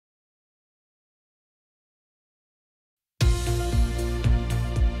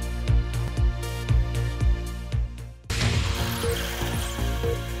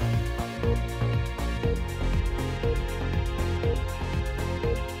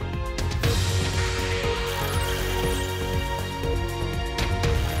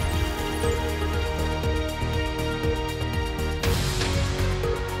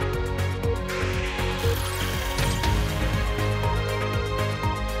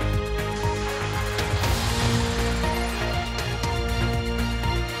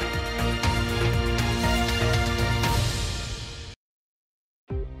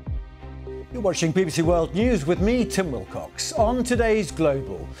You're watching BBC World News with me, Tim Willcox. On today's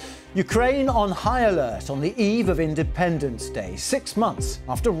Global, Ukraine on high alert on the eve of Independence Day, 6 months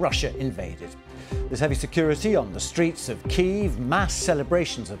after Russia invaded. There's heavy security on the streets of Kyiv, mass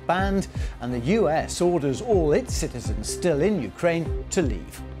celebrations are banned, and the US orders all its citizens still in Ukraine to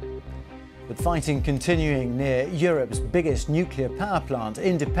leave. With fighting continuing near Europe's biggest nuclear power plant,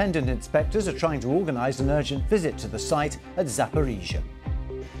 independent inspectors are trying to organise an urgent visit to the site at Zaporizhia.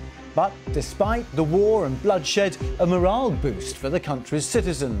 But despite the war and bloodshed, a morale boost for the country's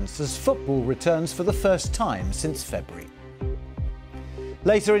citizens as football returns for the first time since February.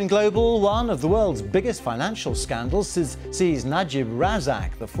 Later in Global, one of the world's biggest financial scandals sees Najib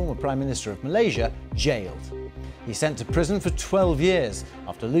Razak, the former Prime Minister of Malaysia, jailed. He's sent to prison for 12 years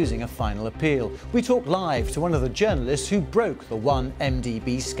after losing a final appeal. We talk live to one of the journalists who broke the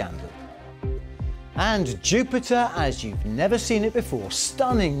 1MDB scandal. And Jupiter as you've never seen it before.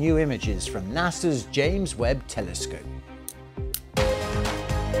 Stunning new images from NASA's James Webb Telescope.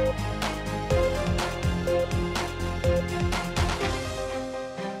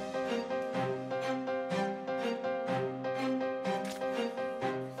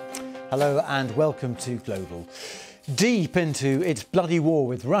 Hello and welcome to Global. Deep into its bloody war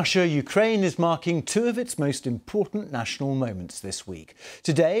with Russia, Ukraine is marking two of its most important national moments this week.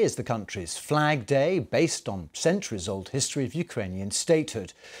 Today is the country's Flag Day, based on centuries-old history of Ukrainian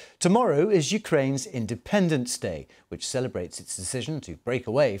statehood. Tomorrow is Ukraine's Independence Day, which celebrates its decision to break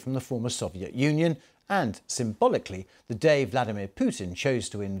away from the former Soviet Union and, symbolically, the day Vladimir Putin chose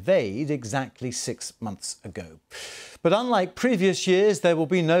to invade exactly 6 months ago. But unlike previous years, there will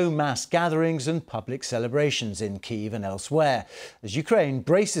be no mass gatherings and public celebrations in Kyiv and elsewhere, as Ukraine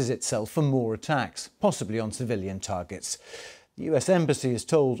braces itself for more attacks, possibly on civilian targets. The US Embassy has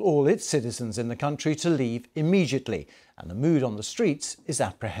told all its citizens in the country to leave immediately, and the mood on the streets is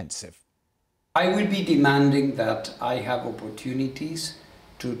apprehensive. I will be demanding that I have opportunities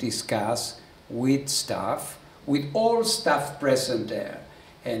to discuss with staff, with all staff present there.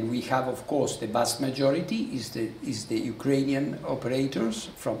 And we have, of course, the vast majority is the Ukrainian operators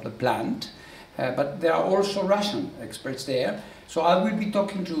from the plant, but there are also Russian experts there. So I will be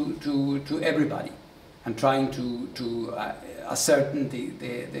talking to everybody and trying to ascertain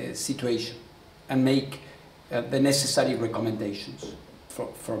the situation and make the necessary recommendations.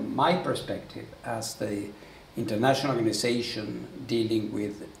 From my perspective, as the international organization dealing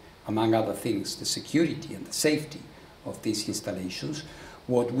with, among other things, the security and the safety of these installations,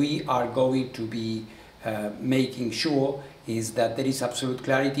 what we are going to be making sure is that there is absolute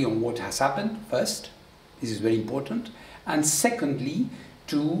clarity on what has happened, first. This is very important. And secondly,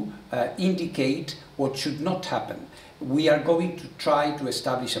 to indicate what should not happen. We are going to try to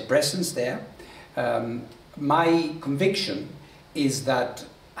establish a presence there. My conviction is that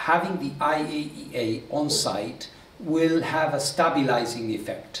having the IAEA on site will have a stabilizing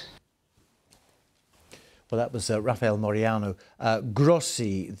effect. Well, that was Rafael Moriano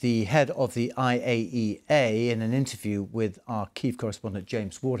Grossi, the head of the IAEA, in an interview with our Kyiv correspondent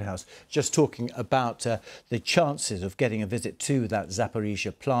James Waterhouse, just talking about the chances of getting a visit to that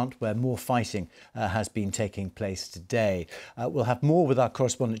Zaporizhia plant where more fighting has been taking place today. We'll have more with our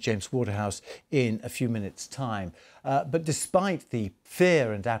correspondent James Waterhouse in a few minutes' time. But despite the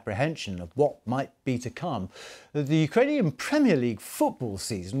fear and apprehension of what might be to come, the Ukrainian Premier League football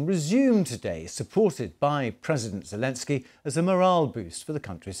season resumed today, supported by President Zelensky as a morale boost for the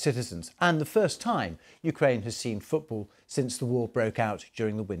country's citizens, and the first time Ukraine has seen football since the war broke out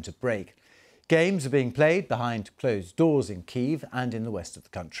during the winter break. Games are being played behind closed doors in Kyiv and in the west of the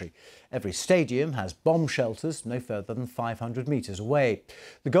country. Every stadium has bomb shelters no further than 500 metres away.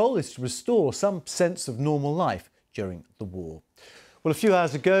 The goal is to restore some sense of normal life during the war. Well, a few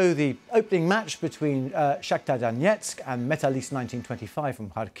hours ago, the opening match between Shakhtar Donetsk and Metalist 1925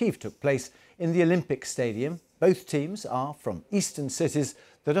 from Kharkiv took place in the Olympic Stadium. Both teams are from eastern cities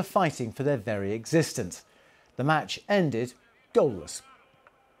that are fighting for their very existence. The match ended goalless.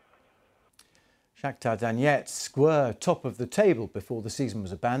 Shakhtar Donetsk were top of the table before the season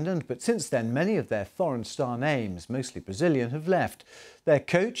was abandoned, but since then many of their foreign star names, mostly Brazilian, have left. Their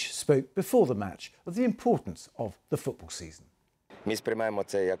coach spoke before the match of the importance of the football season. We see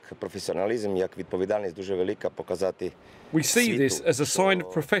this as a sign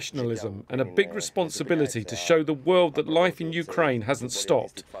of professionalism and a big responsibility to show the world that life in Ukraine hasn't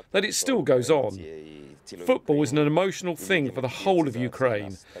stopped, that it still goes on. Football is an emotional thing for the whole of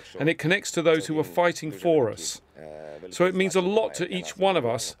Ukraine, and it connects to those who are fighting for us. So it means a lot to each one of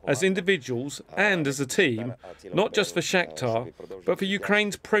us as individuals and as a team, not just for Shakhtar, but for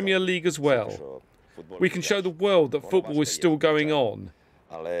Ukraine's Premier League as well. We can show the world that football is still going on.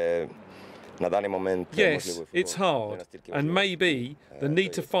 Yes, it's hard, and maybe the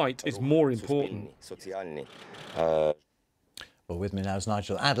need to fight is more important. Well, with me now is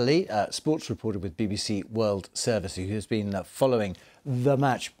Nigel Adderley, sports reporter with BBC World Service, who has been following the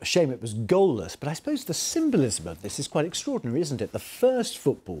match. A shame it was goalless, but I suppose the symbolism of this is quite extraordinary, isn't it? The first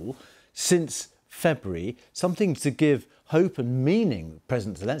football since February, something to give hope and meaning,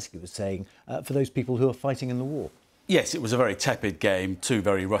 President Zelensky was saying, for those people who are fighting in the war. Yes, it was a very tepid game, two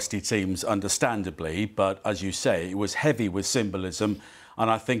very rusty teams, understandably, but as you say, it was heavy with symbolism, and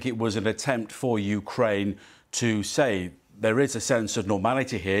I think it was an attempt for Ukraine to say there is a sense of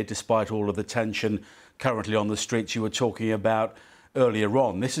normality here, despite all of the tension currently on the streets you were talking about earlier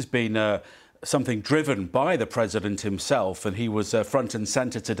on. This has been something driven by the president himself, and he was front and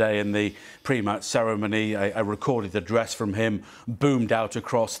centre today in the pre-match ceremony. A recorded address from him boomed out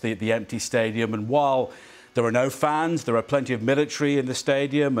across the empty stadium, and while there are no fans, there are plenty of military in the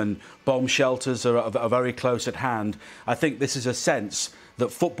stadium, and bomb shelters are very close at hand. I think this is a sense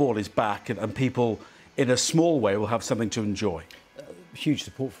that football is back, and people in a small way will have something to enjoy. Huge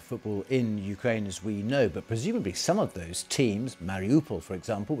support for football in Ukraine, as we know, but presumably some of those teams, Mariupol, for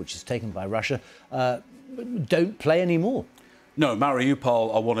example, which is taken by Russia, don't play anymore. No,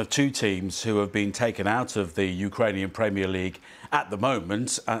 Mariupol are one of two teams who have been taken out of the Ukrainian Premier League at the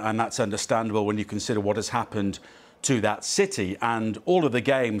moment, and that's understandable when you consider what has happened to that city. And all of the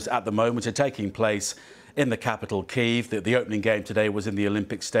games at the moment are taking place in the capital, Kyiv. The opening game today was in the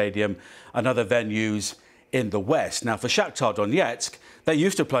Olympic Stadium and other venues in the west. Now, for Shakhtar Donetsk, they're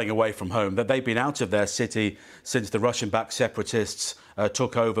used to playing away from home, that they've been out of their city since the Russian-backed separatists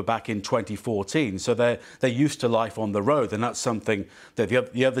took over back in 2014. So they're used to life on the road, and that's something that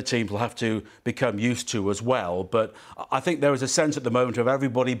the other teams will have to become used to as well. But I think there is a sense at the moment of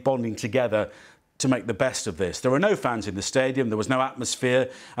everybody bonding together to make the best of this. There are no fans in the stadium, there was no atmosphere,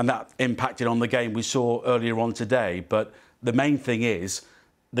 and that impacted on the game we saw earlier on today. But the main thing is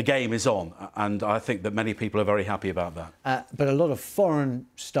the game is on, and I think that many people are very happy about that. But a lot of foreign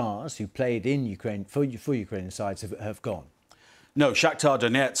stars who played in Ukraine, for Ukrainian sides, have gone. No, Shakhtar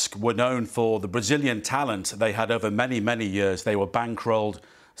Donetsk were known for the Brazilian talent they had over many, many years. They were bankrolled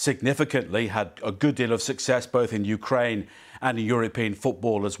significantly, had a good deal of success both in Ukraine and in European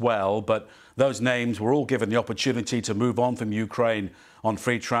football as well. But those names were all given the opportunity to move on from Ukraine on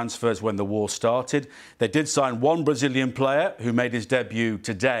free transfers when the war started. They did sign one Brazilian player who made his debut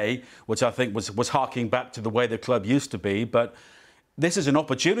today, which I think was harking back to the way the club used to be. But this is an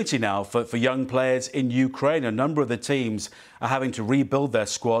opportunity now for young players in Ukraine. A number of the teams are having to rebuild their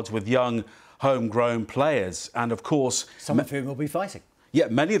squads with young, homegrown players. And, of course, some of whom will be fighting. Yeah,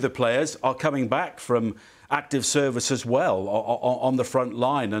 many of the players are coming back from active service as well on the front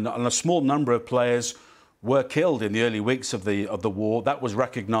line. And a small number of players were killed in the early weeks of the war. That was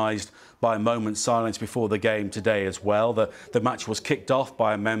recognised by a moment's silence before the game today as well. The match was kicked off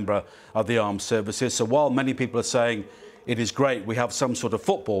by a member of the armed services. So while many people are saying it is great we have some sort of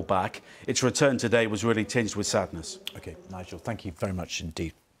football back, its return today was really tinged with sadness. OK, Nigel, thank you very much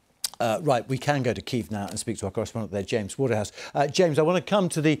indeed. Right, we can go to Kyiv now and speak to our correspondent there, James Waterhouse. James, I want to come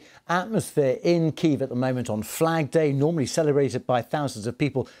to the atmosphere in Kyiv at the moment on Flag Day, normally celebrated by thousands of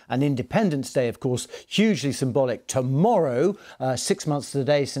people, and Independence Day, of course, hugely symbolic. Tomorrow, 6 months to the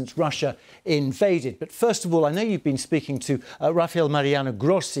day since Russia invaded. But first of all, I know you've been speaking to Rafael Mariano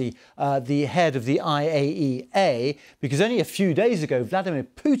Grossi, the head of the IAEA, because only a few days ago, Vladimir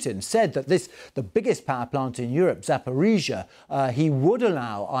Putin said that the biggest power plant in Europe, Zaporizhzhia, he would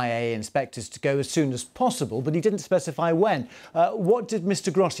allow IAEA inspectors to go as soon as possible, but he didn't specify when. What did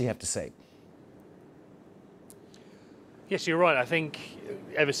Mr. Grossi have to say? Yes, you're right. I think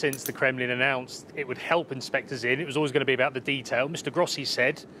ever since the Kremlin announced it would help inspectors in, it was always going to be about the detail. Mr. Grossi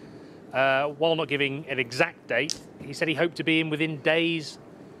said, while not giving an exact date, he said he hoped to be in within days,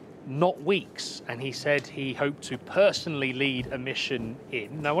 not weeks. And he said he hoped to personally lead a mission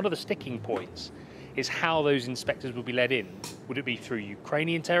in. Now, one of the sticking points is how those inspectors will be led in. Would it be through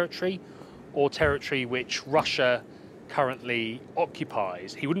Ukrainian territory or territory which Russia currently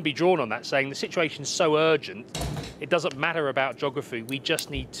occupies? He wouldn't be drawn on that, saying the situation's so urgent, it doesn't matter about geography, we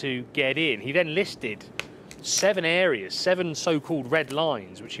just need to get in. He then listed 7 areas, 7 so-called red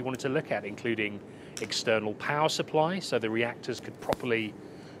lines, which he wanted to look at, including external power supply, so the reactors could properly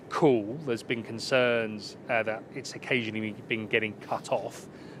cool. There's been concerns that it's occasionally been getting cut off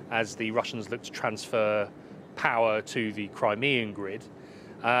as the Russians look to transfer power to the Crimean grid.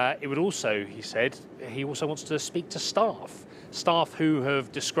 It would also, he said, he also wants to speak to staff who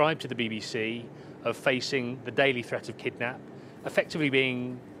have described to the BBC of facing the daily threat of kidnap, effectively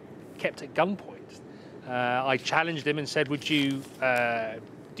being kept at gunpoint. I challenged him and said, would you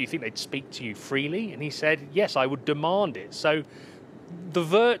do you think they'd speak to you freely? And he said, yes, I would demand it. So the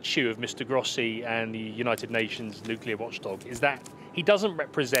virtue of Mr. Grossi and the United Nations nuclear watchdog is that he doesn't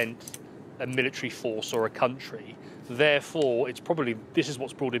represent a military force or a country. Therefore, this is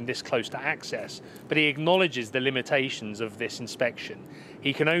what's brought him this close to access. But he acknowledges the limitations of this inspection.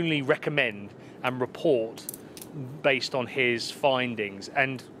 He can only recommend and report based on his findings.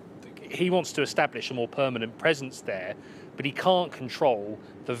 And he wants to establish a more permanent presence there, but he can't control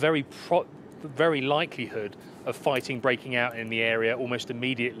the very likelihood of fighting breaking out in the area almost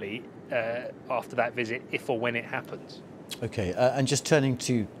immediately after that visit, if or when it happens. OK, and just turning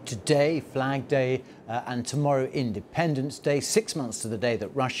to today, Flag Day, and tomorrow, Independence Day, 6 months to the day that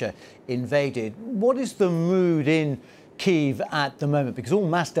Russia invaded. What is the mood in Kyiv at the moment? Because all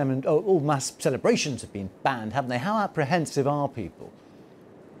mass celebrations have been banned, haven't they? How apprehensive are people?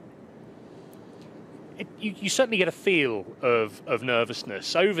 You certainly get a feel of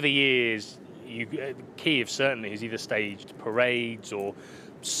nervousness. Over the years, Kyiv certainly has either staged parades or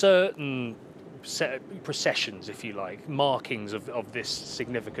certain processions, if you like, markings of this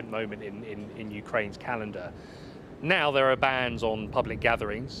significant moment in Ukraine's calendar. Now there are bans on public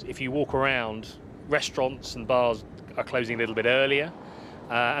gatherings. If you walk around, restaurants and bars are closing a little bit earlier.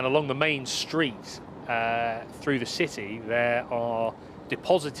 And along the main street through the city, there are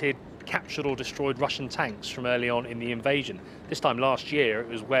deposited, captured or destroyed Russian tanks from early on in the invasion. This time last year, it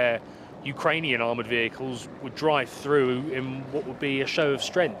was where Ukrainian armoured vehicles would drive through in what would be a show of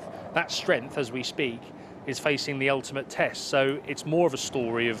strength. That strength, as we speak, is facing the ultimate test. So it's more of a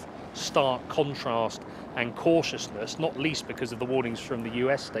story of stark contrast and cautiousness, not least because of the warnings from the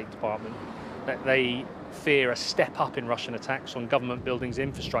US State Department that they fear a step up in Russian attacks on government buildings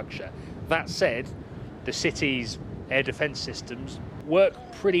infrastructure. That said, the city's air defence systems work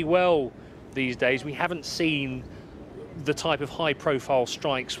pretty well these days. We haven't seen the type of high-profile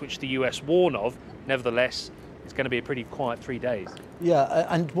strikes which the US warn of. Nevertheless, it's going to be a pretty quiet 3 days. Yeah,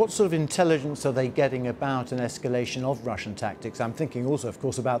 and what sort of intelligence are they getting about an escalation of Russian tactics? I'm thinking also, of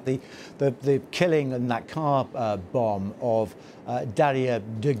course, about the killing and that car bomb of Daria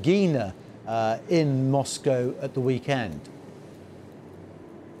Dugina in Moscow at the weekend.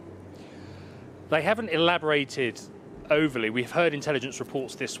 They haven't elaborated overly. We've heard intelligence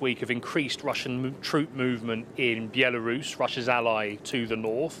reports this week of increased Russian troop movement in Belarus, Russia's ally to the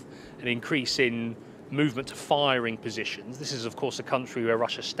north, an increase in movement to firing positions. This is, of course, a country where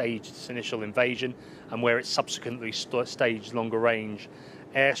Russia staged its initial invasion and where it subsequently staged longer-range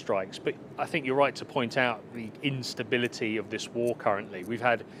airstrikes. But I think you're right to point out the instability of this war currently. We've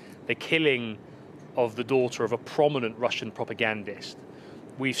had the killing of the daughter of a prominent Russian propagandist.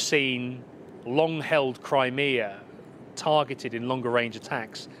 We've seen long-held Crimea targeted in longer-range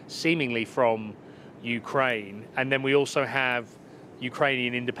attacks, seemingly from Ukraine. And then we also have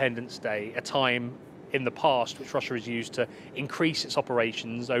Ukrainian Independence Day, a time in the past which Russia has used to increase its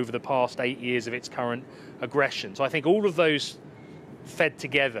operations over the past 8 years of its current aggression. So I think all of those fed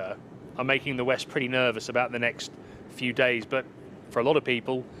together are making the West pretty nervous about the next few days. But for a lot of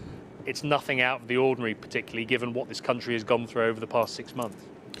people, it's nothing out of the ordinary, particularly given what this country has gone through over the past 6 months.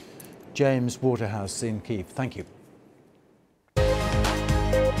 James Waterhouse in Kyiv, thank you.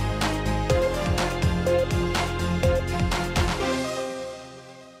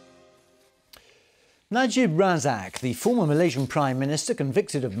 Najib Razak, the former Malaysian Prime Minister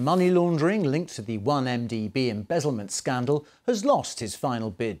convicted of money laundering linked to the 1MDB embezzlement scandal, has lost his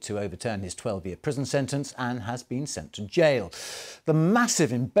final bid to overturn his 12-year prison sentence and has been sent to jail. The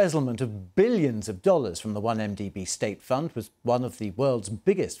massive embezzlement of billions of dollars from the 1MDB state fund was one of the world's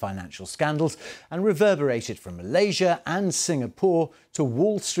biggest financial scandals and reverberated from Malaysia and Singapore to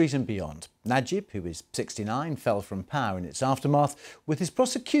Wall Street and beyond. Najib, who is 69, fell from power in its aftermath, with his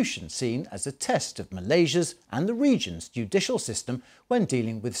prosecution seen as a test of Malaysia's and the region's judicial system when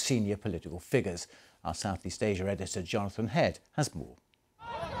dealing with senior political figures. Our Southeast Asia editor Jonathan Head has more.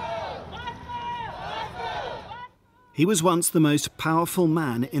 He was once the most powerful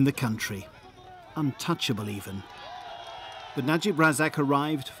man in the country, untouchable even. But Najib Razak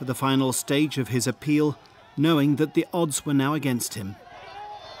arrived for the final stage of his appeal, knowing that the odds were now against him.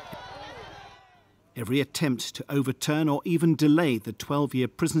 Every attempt to overturn or even delay the 12-year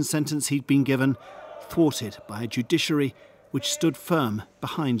prison sentence he'd been given, thwarted by a judiciary which stood firm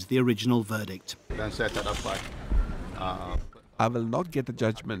behind the original verdict. I will not get a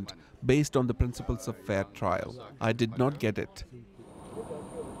judgment based on the principles of fair trial. I did not get it.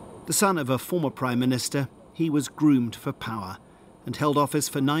 The son of a former prime minister, he was groomed for power and held office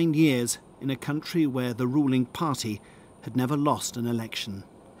for 9 years in a country where the ruling party had never lost an election.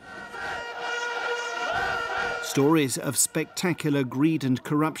 Stories of spectacular greed and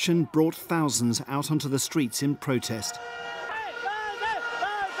corruption brought thousands out onto the streets in protest.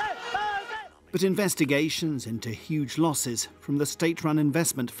 But investigations into huge losses from the state-run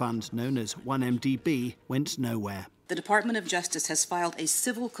investment fund known as 1MDB went nowhere. The Department of Justice has filed a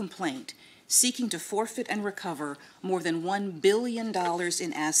civil complaint seeking to forfeit and recover more than $1 billion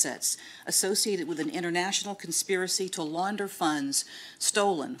in assets associated with an international conspiracy to launder funds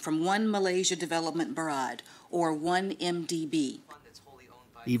stolen from One Malaysia Development Berhad, or 1MDB.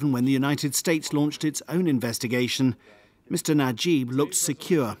 Even when the United States launched its own investigation, Mr. Najib looked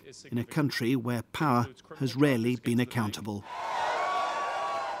secure in a country where power has rarely been accountable.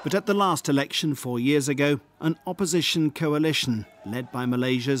 But at the last election 4 years ago, an opposition coalition led by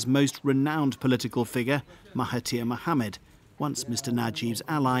Malaysia's most renowned political figure, Mahathir Mohamad, once Mr. Najib's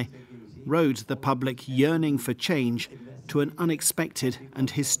ally, rode the public yearning for change to an unexpected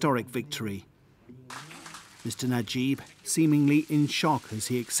and historic victory. Mr. Najib, seemingly in shock as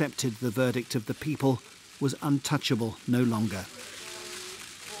he accepted the verdict of the people, was untouchable no longer.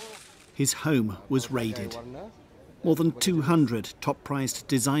 His home was raided. More than 200 top-priced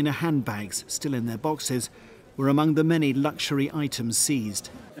designer handbags still in their boxes were among the many luxury items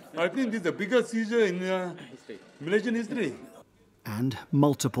seized. I think this is the biggest seizure in Malaysian history. And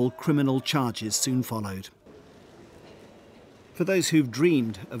multiple criminal charges soon followed. For those who've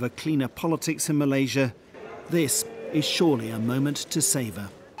dreamed of a cleaner politics in Malaysia, this is surely a moment to savour.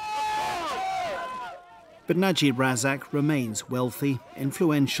 But Najib Razak remains wealthy,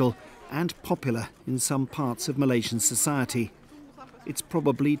 influential and popular in some parts of Malaysian society. It's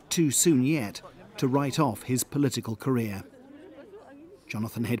probably too soon yet to write off his political career.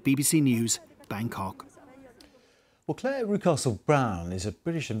 Jonathan Head, BBC News, Bangkok. Well, Claire Rucastle-Brown is a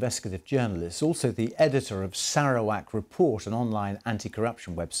British investigative journalist, also the editor of Sarawak Report, an online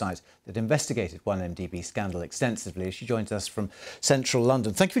anti-corruption website that investigated 1MDB scandal extensively. She joins us from central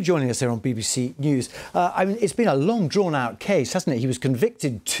London. Thank you for joining us here on BBC News. I mean, it's been a long, drawn-out case, hasn't it? He was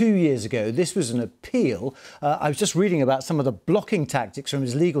convicted 2 years ago. This was an appeal. I was just reading about some of the blocking tactics from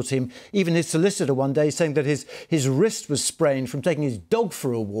his legal team. Even his solicitor one day saying that his wrist was sprained from taking his dog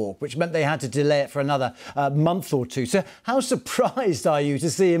for a walk, which meant they had to delay it for another month or two. So how surprised are you to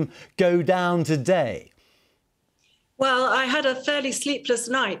see him go down today? Well, I had a fairly sleepless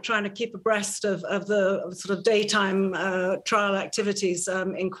night trying to keep abreast of the sort of daytime trial activities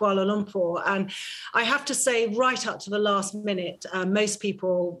in Kuala Lumpur. And I have to say, right up to the last minute, most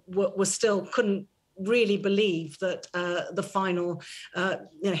people were still couldn't really believe that the final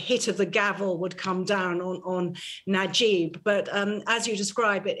hit of the gavel would come down on Najib. But as you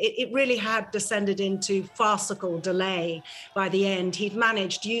describe it, it really had descended into farcical delay by the end. He'd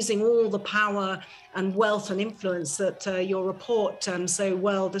managed, using all the power and wealth and influence that your report so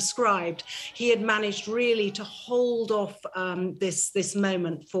well described, he had managed really to hold off this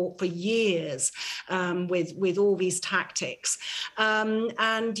moment for years with all these tactics.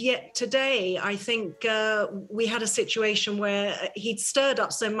 And yet today, I think we had a situation where he'd stirred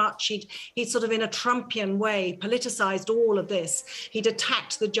up so much, he'd sort of in a Trumpian way politicized all of this. He'd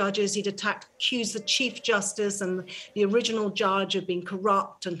attacked the judges, he'd accused the Chief Justice and the original judge of being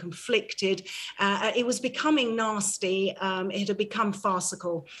corrupt and conflicted. It was becoming nasty, it had become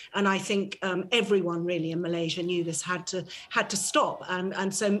farcical. And I think everyone really in Malaysia knew this had to stop.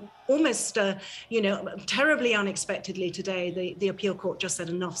 And so almost, terribly unexpectedly today, the appeal court just said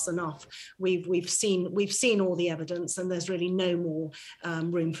enough's enough. We've seen all the evidence, and there's really no more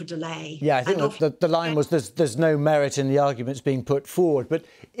room for delay. Yeah, I think the line was there's no merit in the arguments being put forward. But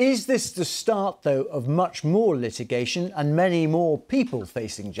is this the start, though, of much more litigation and many more people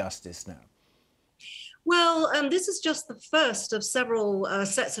facing justice now? Well, this is just the first of several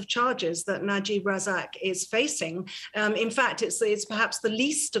sets of charges that Najib Razak is facing. In fact, it's perhaps the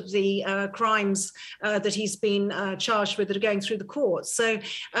least of the crimes that he's been charged with that are going through the courts. So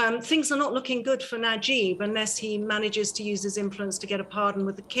things are not looking good for Najib unless he manages to use his influence to get a pardon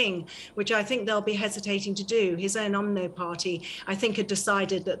with the king, which I think they'll be hesitating to do. His own UMNO party, I think, had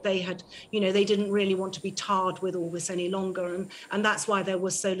decided that they didn't really want to be tarred with all this any longer. And that's why there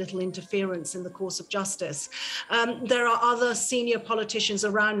was so little interference in the course of justice. There are other senior politicians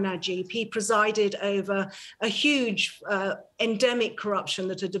around Najib. He presided over a huge endemic corruption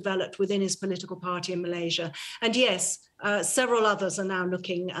that had developed within his political party in Malaysia. And yes, several others are now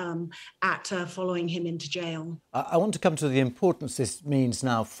looking at following him into jail. I want to come to the importance this means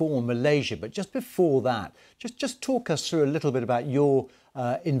now for Malaysia. But just before that, just talk us through a little bit about your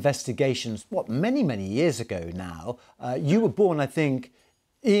investigations, many, many years ago now. You were born, I think,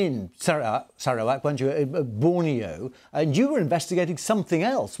 in Sarawak, weren't you, Borneo, and you were investigating something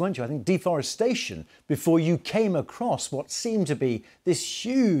else, weren't you? I think deforestation, before you came across what seemed to be this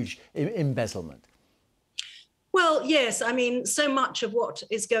huge embezzlement. Well, yes. I mean, so much of what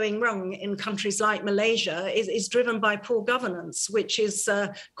is going wrong in countries like Malaysia is driven by poor governance, which is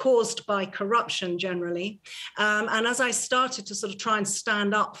caused by corruption generally. And as I started to sort of try and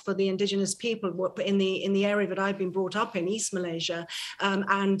stand up for the indigenous people in the area that I've been brought up in, East Malaysia,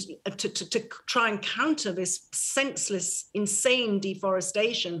 and to try and counter this senseless, insane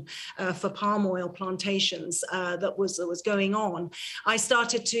deforestation for palm oil plantations that was going on, I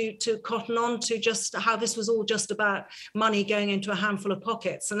started to cotton on to just how this was all just about money going into a handful of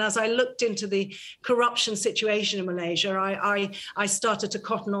pockets. And as I looked into the corruption situation in Malaysia, I started to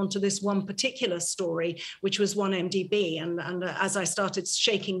cotton on to this one particular story, which was 1MDB. And as I started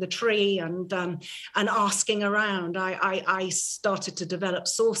shaking the tree and asking around, I started to develop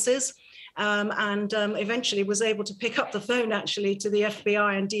sources. And eventually was able to pick up the phone actually to the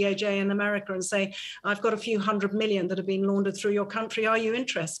FBI and DOJ in America and say, I've got a few $100 million that have been laundered through your country. Are you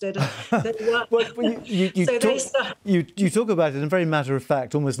interested? You talk about it in a very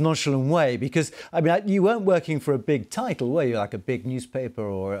matter-of-fact, almost nonchalant way, because, I mean, you weren't working for a big title, were you, like a big newspaper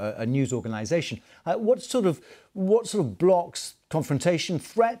or a news organisation? What sort of blocks, confrontation,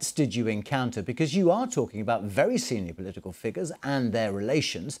 threats did you encounter? Because you are talking about very senior political figures and their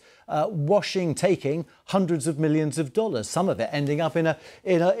relations taking hundreds of millions of dollars, some of it ending up in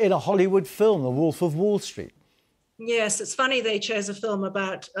a Hollywood film, The Wolf of Wall Street. Yes, it's funny they chose a film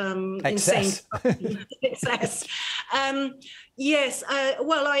about insane excess. Yes,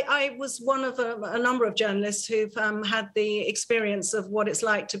 well, I was one of a number of journalists who've had the experience of what it's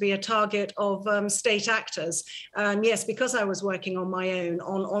like to be a target of state actors. Yes, because I was working on my own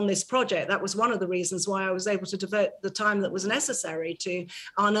on this project, that was one of the reasons why I was able to devote the time that was necessary to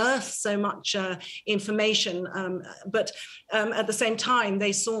unearth so much information. But at the same time,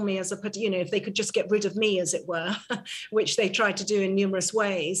 they saw me as if they could just get rid of me, as it were, which they tried to do in numerous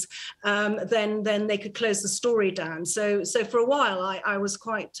ways, then they could close the story down. So for a while, I was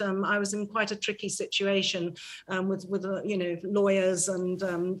in quite a tricky situation with lawyers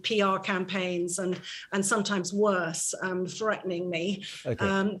and PR campaigns and sometimes worse, threatening me.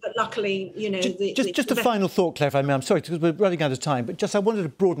 Okay. But luckily, just a final thought, Claire, if I may. I'm sorry because we're running out of time, but just I wanted to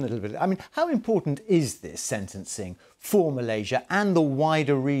broaden it a little bit. I mean, how important is this sentencing for Malaysia and the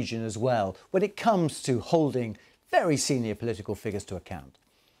wider region as well when it comes to holding very senior political figures to account?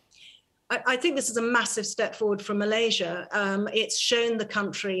 I think this is a massive step forward for Malaysia. It's shown the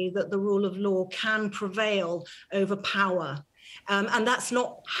country that the rule of law can prevail over power. And that's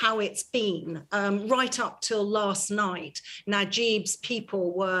not how it's been. Right up till last night, Najib's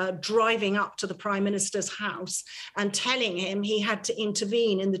people were driving up to the Prime Minister's house and telling him he had to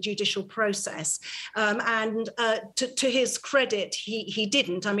intervene in the judicial process. And to his credit, he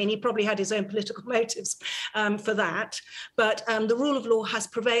didn't. I mean, he probably had his own political motives for that. But the rule of law has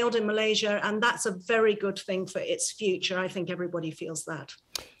prevailed in Malaysia, and that's a very good thing for its future. I think everybody feels that.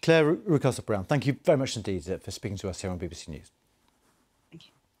 Claire Rucastle-Brown, thank you very much indeed for speaking to us here on BBC News.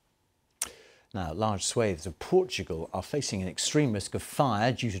 Now, large swathes of Portugal are facing an extreme risk of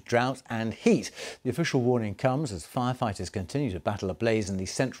fire due to drought and heat. The official warning comes as firefighters continue to battle a blaze in the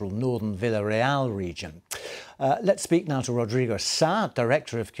central northern Villarreal region. Let's speak now to Rodrigo Sá,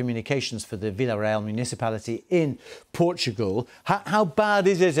 Director of Communications for the Villarreal municipality in Portugal. How bad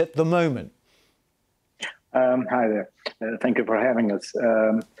is it at the moment? Hi there. Thank you for having us.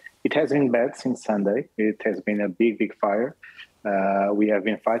 It has been bad since Sunday. It has been a big fire. We have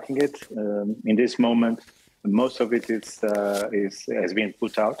been fighting it. In this moment, most of it has been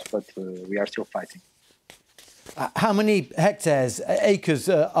put out, but we are still fighting. How many acres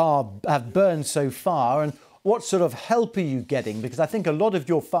have burned so far, and what sort of help are you getting? Because I think a lot of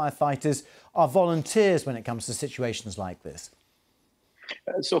your firefighters are volunteers when it comes to situations like this.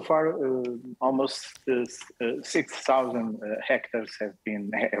 So far, almost 6,000 hectares have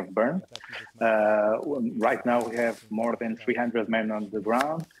burned. Right now, we have more than 300 men on the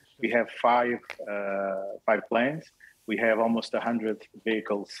ground. We have five planes. We have almost 100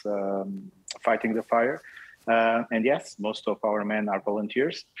 vehicles fighting the fire. And yes, most of our men are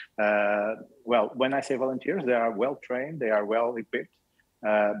volunteers. Well, when I say volunteers, they are well trained, they are well equipped.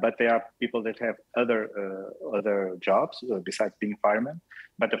 But they are people that have other jobs besides being firemen.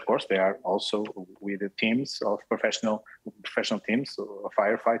 But of course, they are also with the teams of professional teams of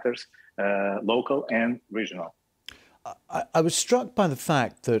firefighters, local and regional. I was struck by the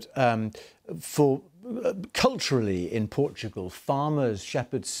fact that culturally in Portugal, farmers,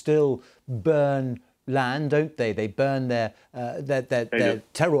 shepherds still burn land, don't they? They burn their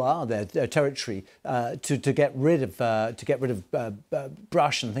terroir, their territory, to get rid of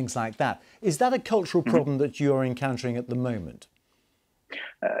brush and things like that. Is that a cultural problem that you're encountering at the moment?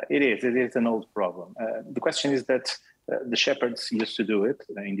 It is. It is an old problem. The question is that the shepherds used to do it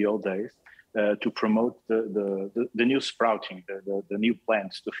in the old days to promote the new sprouting, the new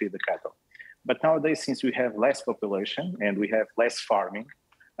plants to feed the cattle. But nowadays, since we have less population and we have less farming,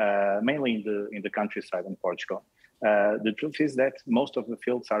 mainly in the countryside in Portugal, the truth is that most of the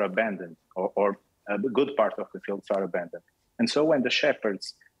fields are abandoned, or a good part of the fields are abandoned. And so when the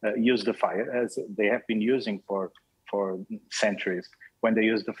shepherds use the fire, as they have been using for centuries, when they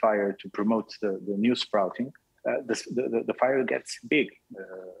use the fire to promote the new sprouting, the fire gets big,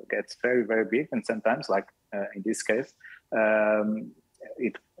 gets very, very big. And sometimes, like in this case,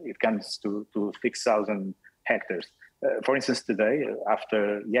 it comes to 6,000 hectares. For instance, today,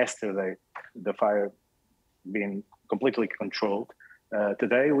 after yesterday, the fire being completely controlled,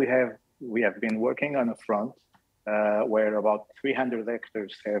 today we have been working on a front where about 300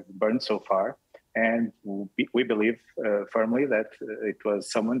 hectares have burned so far. And we believe firmly that it was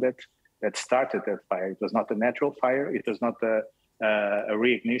someone that started that fire. It was not a natural fire. It was not a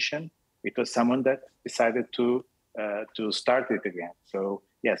reignition. It was someone that decided to start it again. So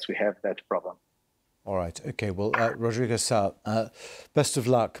yes, we have that problem. All right. Okay. Well, Rodrigo Sá, best of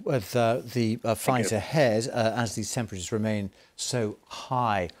luck with the fight ahead as these temperatures remain so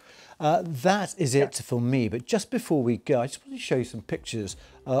high. That is it for me. But just before we go, I just want to show you some pictures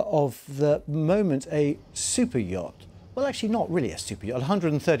of the moment a super yacht, well, actually not really a super yacht, a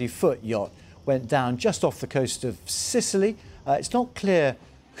 130-foot yacht went down just off the coast of Sicily. It's not clear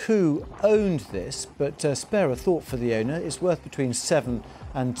who owned this, but spare a thought for the owner. It's worth between $7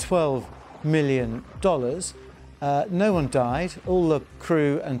 and $12 million. No one died, all the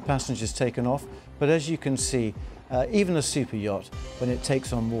crew and passengers taken off, but as you can see, even a super yacht, when it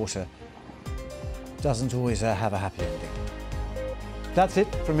takes on water, doesn't always have a happy ending. That's it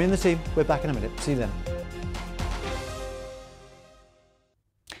from me and the team. We're back in a minute. See you then.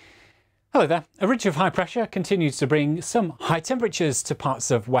 Hello there. A ridge of high pressure continues to bring some high temperatures to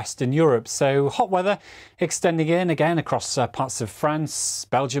parts of Western Europe. So hot weather extending in again across parts of France,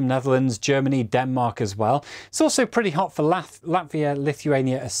 Belgium, Netherlands, Germany, Denmark as well. It's also pretty hot for Latvia,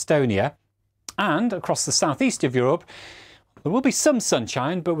 Lithuania, Estonia. And across the southeast of Europe, there will be some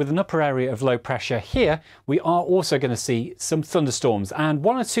sunshine, but with an upper area of low pressure here, we are also going to see some thunderstorms. And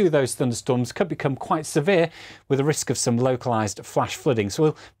one or two of those thunderstorms could become quite severe with a risk of some localised flash flooding. So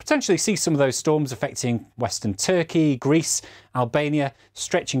we'll potentially see some of those storms affecting western Turkey, Greece, Albania,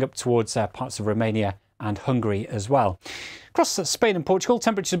 stretching up towards parts of Romania and Hungary as well. Across Spain and Portugal,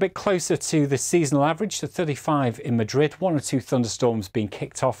 temperatures a bit closer to the seasonal average, to 35 in Madrid. One or two thunderstorms being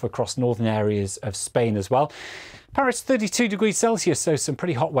kicked off across northern areas of Spain as well. Paris, 32 degrees Celsius, so some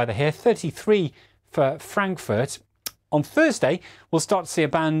pretty hot weather here. 33 for Frankfurt. On Thursday, we'll start to see a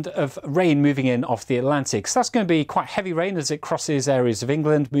band of rain moving in off the Atlantic. So that's going to be quite heavy rain as it crosses areas of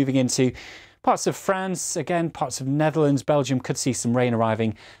England, moving into parts of France, again, parts of Netherlands, Belgium could see some rain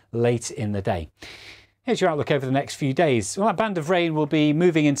arriving late in the day. Here's your outlook over the next few days. Well, that band of rain will be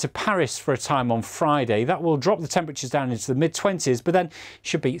moving into Paris for a time on Friday. That will drop the temperatures down into the mid-20s, but then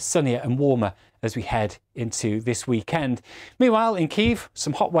should be sunnier and warmer as we head into this weekend. Meanwhile, in Kyiv,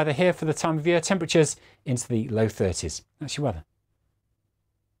 some hot weather here for the time of year, temperatures into the low 30s. That's your weather.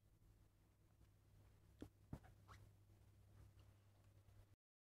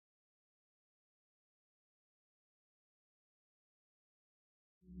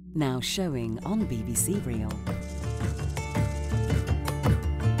 Now showing on BBC Real.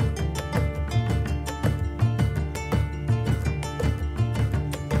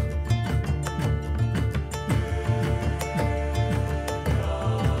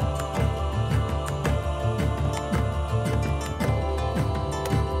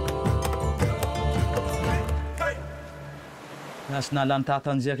 National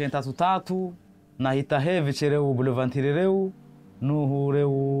tatanjaka tatotato, nahita hevitsy ireo bolevantiry ireo, noho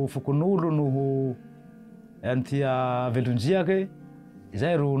reo fokon'olo noho antia velondriake,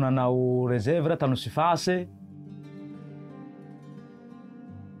 izay ro nanao réserve tano sifase.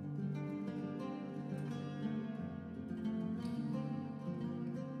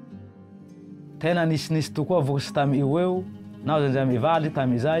 Tena nisy tokoa vokatsy tami'io eo, nao zay mivaly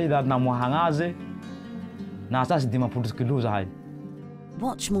tamizay namoahagna azy, nahasasy 500 kilo zahay.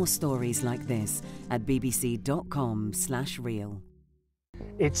 Watch more stories like this at bbc.com/real.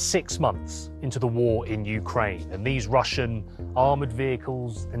 It's 6 months into the war in Ukraine, and these Russian armoured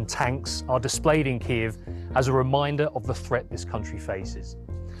vehicles and tanks are displayed in Kyiv as a reminder of the threat this country faces.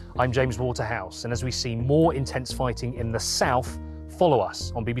 I'm James Waterhouse, and as we see more intense fighting in the south, follow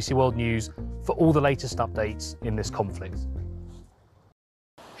us on BBC World News for all the latest updates in this conflict.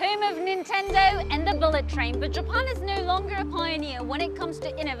 Home of Nintendo and the bullet train, but Japan is no longer a pioneer when it comes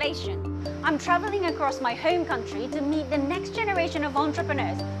to innovation. I'm traveling across my home country to meet the next generation of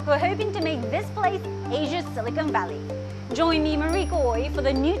entrepreneurs who are hoping to make this place Asia's Silicon Valley. Join me, Mariko Oy, for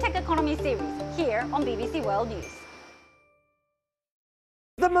the New Tech Economy series here on BBC World News.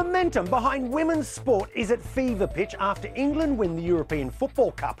 The momentum behind women's sport is at fever pitch after England win the European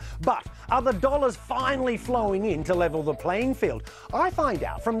Football Cup. But are the dollars finally flowing in to level the playing field? I find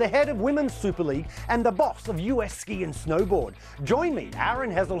out from the head of Women's Super League and the boss of US Ski and Snowboard. Join me, Aaron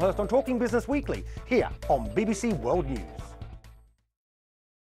Hazelhurst, on Talking Business Weekly, here on BBC World News.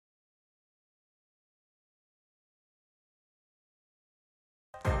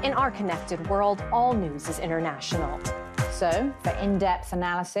 In our connected world, all news is international. So, for in-depth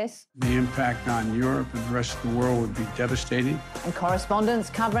analysis, the impact on Europe and the rest of the world would be devastating. And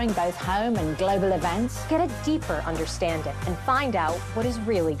correspondents covering both home and global events, get a deeper understanding and find out what is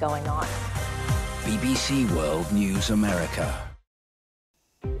really going on. BBC World News America.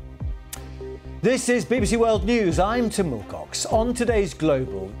 This is BBC World News. I'm Tim Willcox. On today's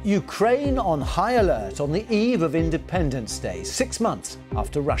Global, Ukraine on high alert on the eve of Independence Day, 6 months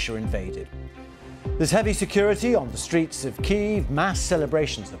after Russia invaded. There's heavy security on the streets of Kyiv, mass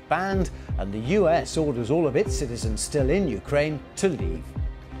celebrations are banned, and the US orders all of its citizens still in Ukraine to leave.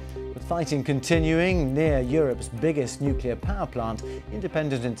 With fighting continuing near Europe's biggest nuclear power plant,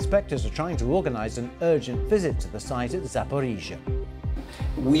 independent inspectors are trying to organise an urgent visit to the site at Zaporizhzhia.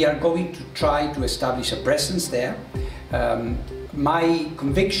 We are going to try to establish a presence there. My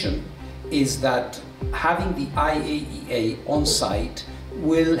conviction is that having the IAEA on site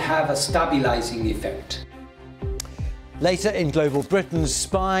will have a stabilizing effect. Later in Global, Britain's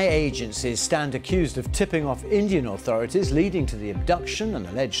spy agencies stand accused of tipping off Indian authorities, leading to the abduction and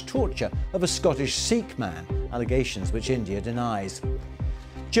alleged torture of a Scottish Sikh man, allegations which India denies.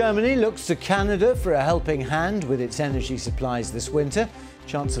 Germany looks to Canada for a helping hand with its energy supplies this winter.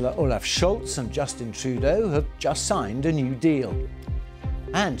 Chancellor Olaf Scholz and Justin Trudeau have just signed a new deal.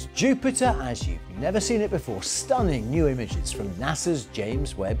 And Jupiter as you've never seen it before. Stunning new images from NASA's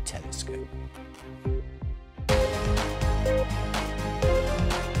James Webb Telescope.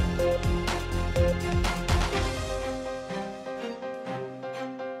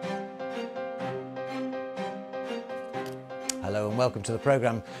 Hello and welcome to the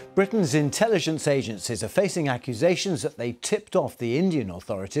programme. Britain's intelligence agencies are facing accusations that they tipped off the Indian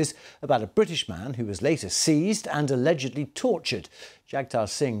authorities about a British man who was later seized and allegedly tortured. Jagtar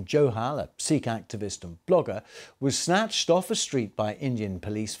Singh Johal, a Sikh activist and blogger, was snatched off a street by Indian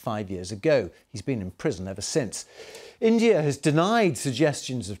police 5 years ago. He's been in prison ever since. India has denied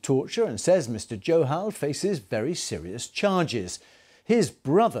suggestions of torture and says Mr Johal faces very serious charges. His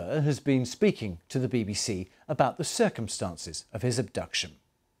brother has been speaking to the BBC about the circumstances of his abduction.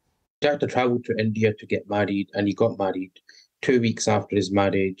 Jagtar travelled to India to get married, and he got married. 2 weeks after his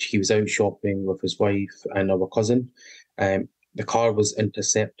marriage, he was out shopping with his wife and our cousin. The car was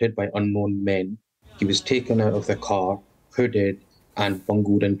intercepted by unknown men. He was taken out of the car, hooded, and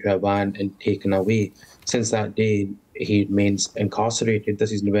bungled into a van and taken away. Since that day, he remains incarcerated.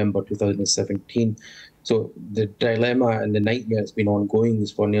 This is November 2017. So the dilemma and the nightmare that's been ongoing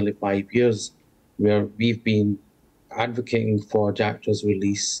is for nearly 5 years, where we've been advocating for Jagtar's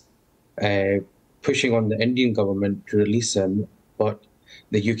release, pushing on the Indian government to release him, but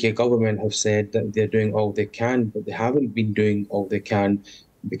the UK government have said that they're doing all they can, but they haven't been doing all they can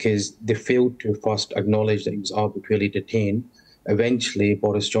because they failed to first acknowledge that he was arbitrarily detained. Eventually,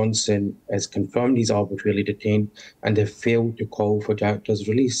 Boris Johnson has confirmed he's arbitrarily detained, and they failed to call for Jagtar's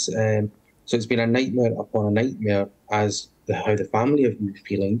release. So it's been a nightmare upon a nightmare as how the family have been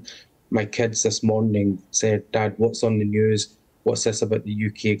feeling. My kids this morning said, "Dad, what's on the news? What's this about the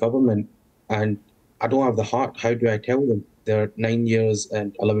UK government?" And I don't have the heart. How do I tell them? They're 9 years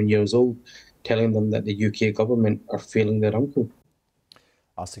and 11 years old, telling them that the UK government are failing their uncle.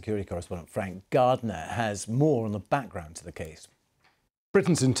 Our security correspondent Frank Gardner has more on the background to the case.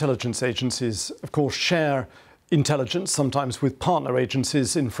 Britain's intelligence agencies, of course, share intelligence, sometimes with partner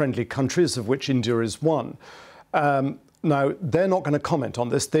agencies in friendly countries, of which India is one. Now, they're not going to comment on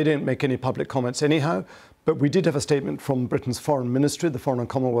this. They didn't make any public comments anyhow. But we did have a statement from Britain's Foreign Ministry, the Foreign and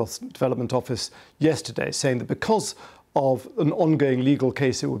Commonwealth Development Office, yesterday, saying that because of an ongoing legal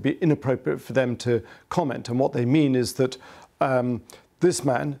case, it would be inappropriate for them to comment. And what they mean is that this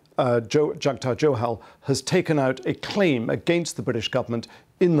man, Jagtar Johal, has taken out a claim against the British government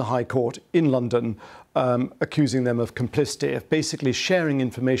in the High Court in London, accusing them of complicity, of basically sharing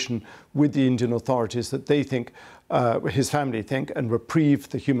information with the Indian authorities that they think, his family think, and Reprieve,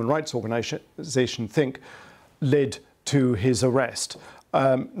 the human rights organisation, think led to his arrest.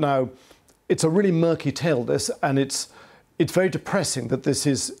 Now, it's a really murky tale, this, and it's very depressing that this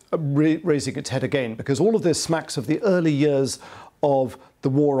is raising its head again, because all of this smacks of the early years of the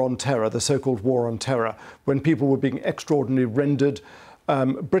war on terror, the so-called war on terror, when people were being extraordinarily rendered.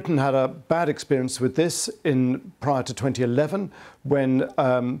 Britain had a bad experience with this prior to 2011, when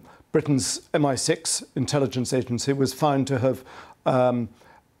Britain's MI6 intelligence agency was found to have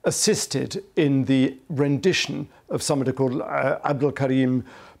assisted in the rendition of somebody called Abdul Karim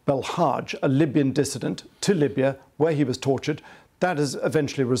Belhaj, a Libyan dissident, to Libya, where he was tortured. That has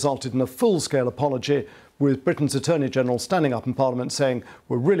eventually resulted in a full-scale apology, with Britain's Attorney General standing up in Parliament saying,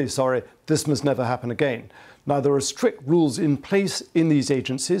 we're really sorry, this must never happen again. Now, there are strict rules in place in these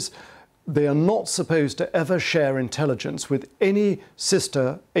agencies. They are not supposed to ever share intelligence with any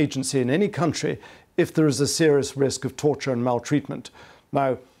sister agency in any country if there is a serious risk of torture and maltreatment.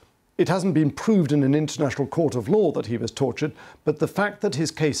 Now, it hasn't been proved in an international court of law that he was tortured, but the fact that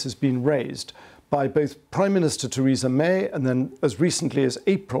his case has been raised by both Prime Minister Theresa May and then as recently as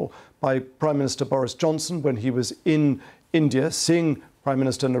April by Prime Minister Boris Johnson when he was in India seeing Prime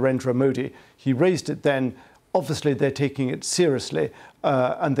Minister Narendra Modi, he raised it then. Obviously, they're taking it seriously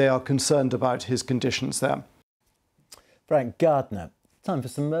and they are concerned about his conditions there. Frank Gardner, time for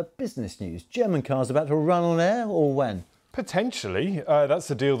some business news. German cars about to run on air, or when? Potentially. That's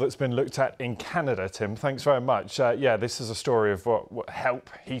a deal that's been looked at in Canada, Tim. Thanks very much. Yeah, this is a story of what help,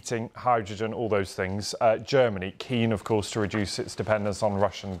 heating, hydrogen, all those things. Germany, keen, of course, to reduce its dependence on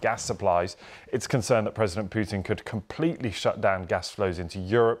Russian gas supplies. It's concerned that President Putin could completely shut down gas flows into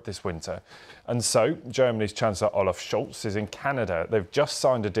Europe this winter. And so, Germany's Chancellor Olaf Scholz is in Canada. They've just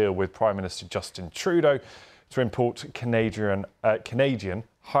signed a deal with Prime Minister Justin Trudeau to import Canadian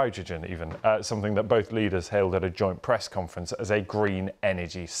hydrogen even, something that both leaders hailed at a joint press conference as a green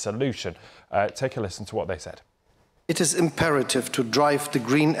energy solution. Take a listen to what they said. It is imperative to drive the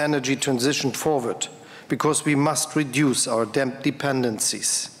green energy transition forward because we must reduce our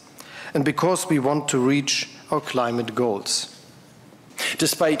dependencies and because we want to reach our climate goals.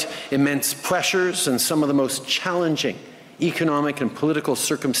 Despite immense pressures and some of the most challenging economic and political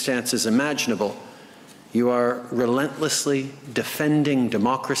circumstances imaginable, you are relentlessly defending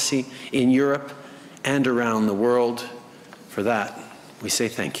democracy in Europe and around the world. For that, we say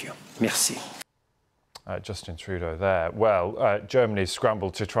thank you. Merci. Justin Trudeau there. Well, Germany's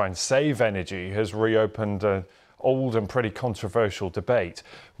scramble to try and save energy has reopened an old and pretty controversial debate.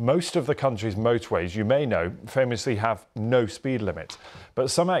 Most of the country's motorways, you may know, famously have no speed limit. But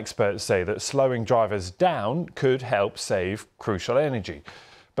some experts say that slowing drivers down could help save crucial energy.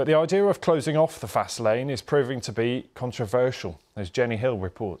 But the idea of closing off the fast lane is proving to be controversial, as Jenny Hill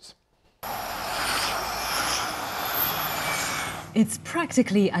reports. It's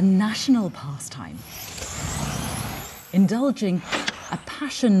practically a national pastime, indulging a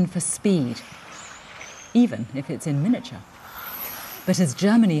passion for speed, even if it's in miniature. But as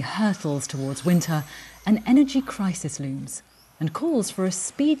Germany hurtles towards winter, an energy crisis looms, and calls for a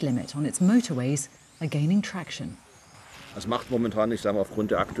speed limit on its motorways are gaining traction. It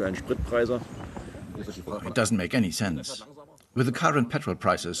doesn't make any sense. With the current petrol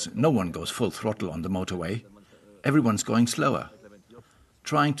prices, no one goes full throttle on the motorway. Everyone's going slower.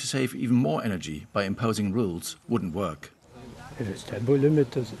 Trying to save even more energy by imposing rules wouldn't work. A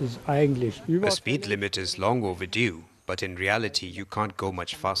speed limit is long overdue, but in reality you can't go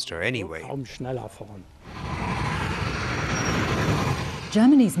much faster anyway.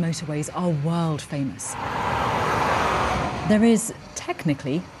 Germany's motorways are world famous. There is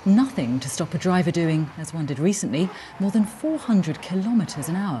technically nothing to stop a driver doing, as one did recently, more than 400 kilometres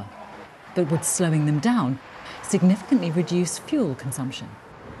an hour. But would slowing them down significantly reduce fuel consumption?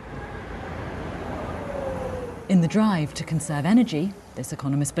 In the drive to conserve energy, this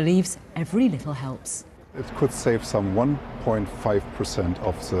economist believes every little helps. It could save some 1.5%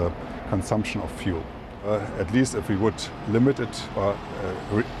 of the consumption of fuel. At least if we would limit it or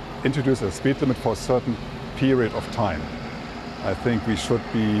introduce a speed limit for a certain period of time. I think we should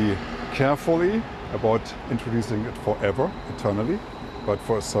be carefully about introducing it forever, eternally, but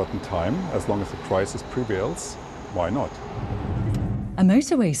for a certain time, as long as the crisis prevails, why not? A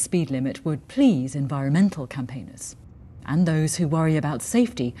motorway speed limit would please environmental campaigners and those who worry about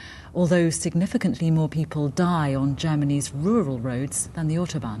safety, although significantly more people die on Germany's rural roads than the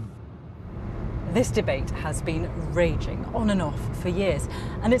Autobahn. This debate has been raging on and off for years,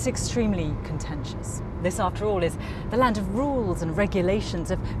 and it's extremely contentious. This, after all, is the land of rules and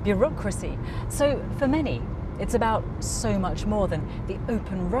regulations, of bureaucracy. So for many, it's about so much more than the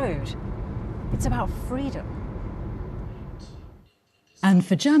open road. It's about freedom. And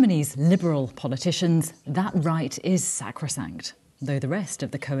for Germany's liberal politicians, that right is sacrosanct, though the rest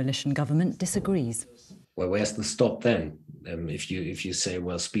of the coalition government disagrees. Well, where's the stop then? If you say,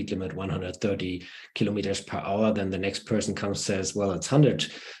 well, speed limit 130 kilometers per hour, then the next person comes and says, well, it's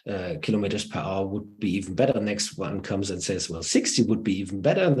 100 kilometers per hour would be even better. The next one comes and says, well, 60 would be even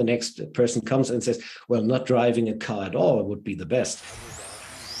better. And the next person comes and says, well, not driving a car at all would be the best.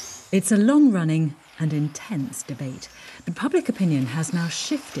 It's a long-running and intense debate, but public opinion has now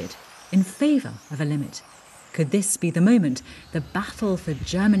shifted in favour of a limit. Could this be the moment the battle for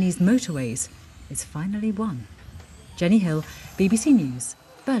Germany's motorways is finally won? Jenny Hill, BBC News,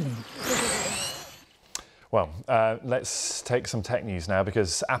 Berlin. Well, let's take some tech news now,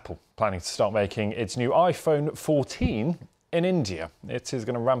 because Apple planning to start making its new iPhone 14 in India. It is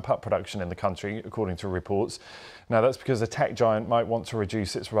going to ramp up production in the country, according to reports. Now, that's because the tech giant might want to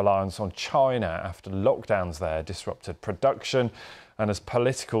reduce its reliance on China after lockdowns there disrupted production and as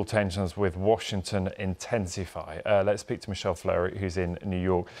political tensions with Washington intensify. Let's speak to Michelle Fleury, who's in New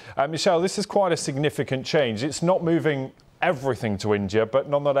York. Michelle, this is quite a significant change. It's not moving everything to India, but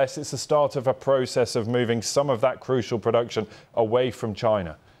nonetheless, it's the start of a process of moving some of that crucial production away from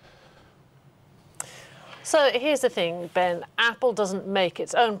China. So here's the thing, Ben. Apple doesn't make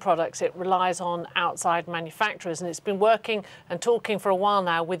its own products. It relies on outside manufacturers, and it's been working and talking for a while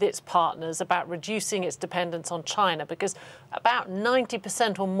now with its partners about reducing its dependence on China, because about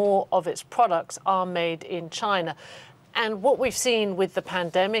 90% or more of its products are made in China. And what we've seen with the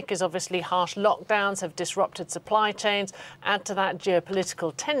pandemic is obviously harsh lockdowns have disrupted supply chains, add to that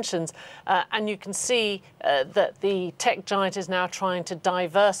geopolitical tensions, and you can see that the tech giant is now trying to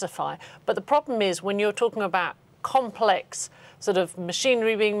diversify. But the problem is, when you're talking about complex sort of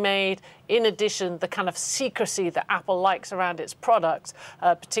machinery being made, in addition, the kind of secrecy that Apple likes around its products,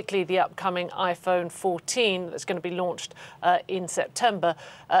 particularly the upcoming iPhone 14 that's going to be launched in September,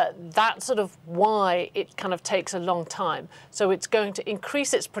 that's sort of why it kind of takes a long time. So it's going to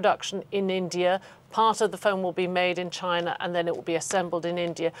increase its production in India. Part of the phone will be made in China and then it will be assembled in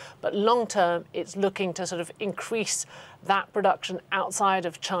India. But long term, it's looking to sort of increase that production outside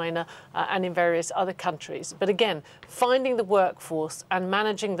of China and in various other countries. But again, finding the workforce and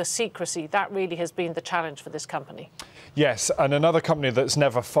managing the secrecy, that really has been the challenge for this company. Yes, and another company that's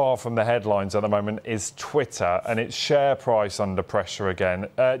never far from the headlines at the moment is Twitter, and its share price under pressure again.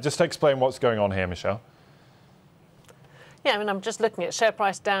 Just to explain what's going on here, Michelle. Yeah, I mean, I'm just looking at share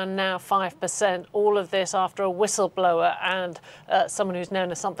price down now 5%. All of this after a whistleblower and someone who's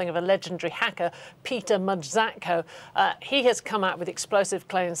known as something of a legendary hacker, Peter Mujzatko. He has come out with explosive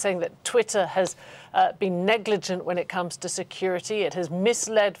claims saying that Twitter has been negligent when it comes to security. It has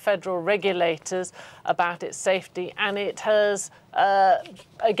misled federal regulators about its safety, and it has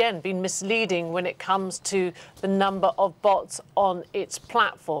again been misleading when it comes to the number of bots on its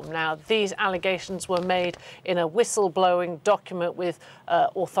platform. Now, these allegations were made in a whistleblowing document with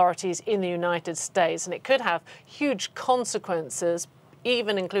authorities in the United States, and it could have huge consequences,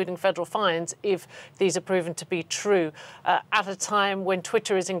 even including federal fines, if these are proven to be true, at a time when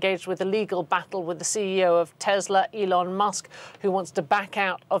Twitter is engaged with a legal battle with the CEO of Tesla, Elon Musk, who wants to back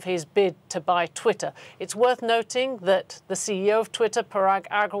out of his bid to buy Twitter. It's worth noting that the CEO of Twitter, Parag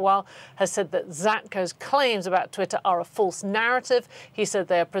Agrawal, has said that Zatko's claims about Twitter are a false narrative. He said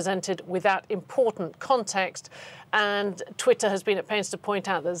they are presented without important context. And Twitter has been at pains to point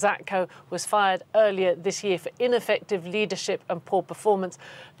out that Zatko was fired earlier this year for ineffective leadership and poor performance.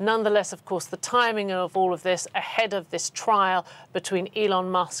 Nonetheless, of course, the timing of all of this ahead of this trial between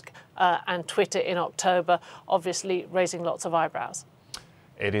Elon Musk and Twitter in October, obviously raising lots of eyebrows.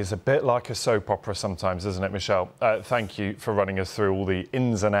 It is a bit like a soap opera sometimes, isn't it, Michelle? Thank you for running us through all the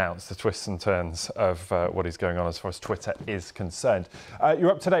ins and outs, the twists and turns of what is going on as far as Twitter is concerned.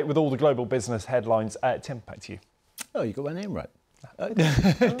 You're up to date with all the global business headlines. Tim, back to you. Oh, you got my name right. On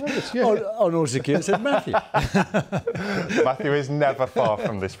autocue, it said Matthew. Matthew is never far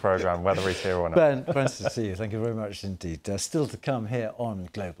from this programme, whether he's here or not. Ben, nice to see you. Thank you very much indeed. Still to come here on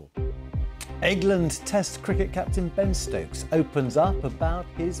Global. England Test cricket captain Ben Stokes opens up about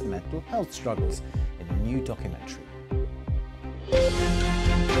his mental health struggles in a new documentary.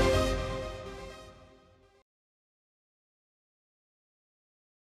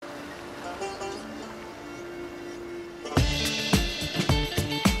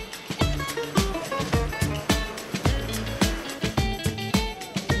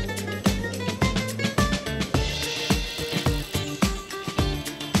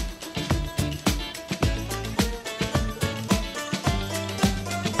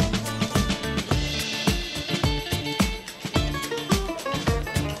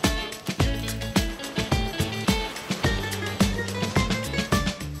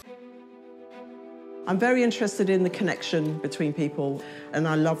 I'm very interested in the connection between people, and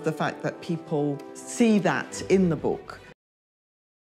I love the fact that people see that in the book.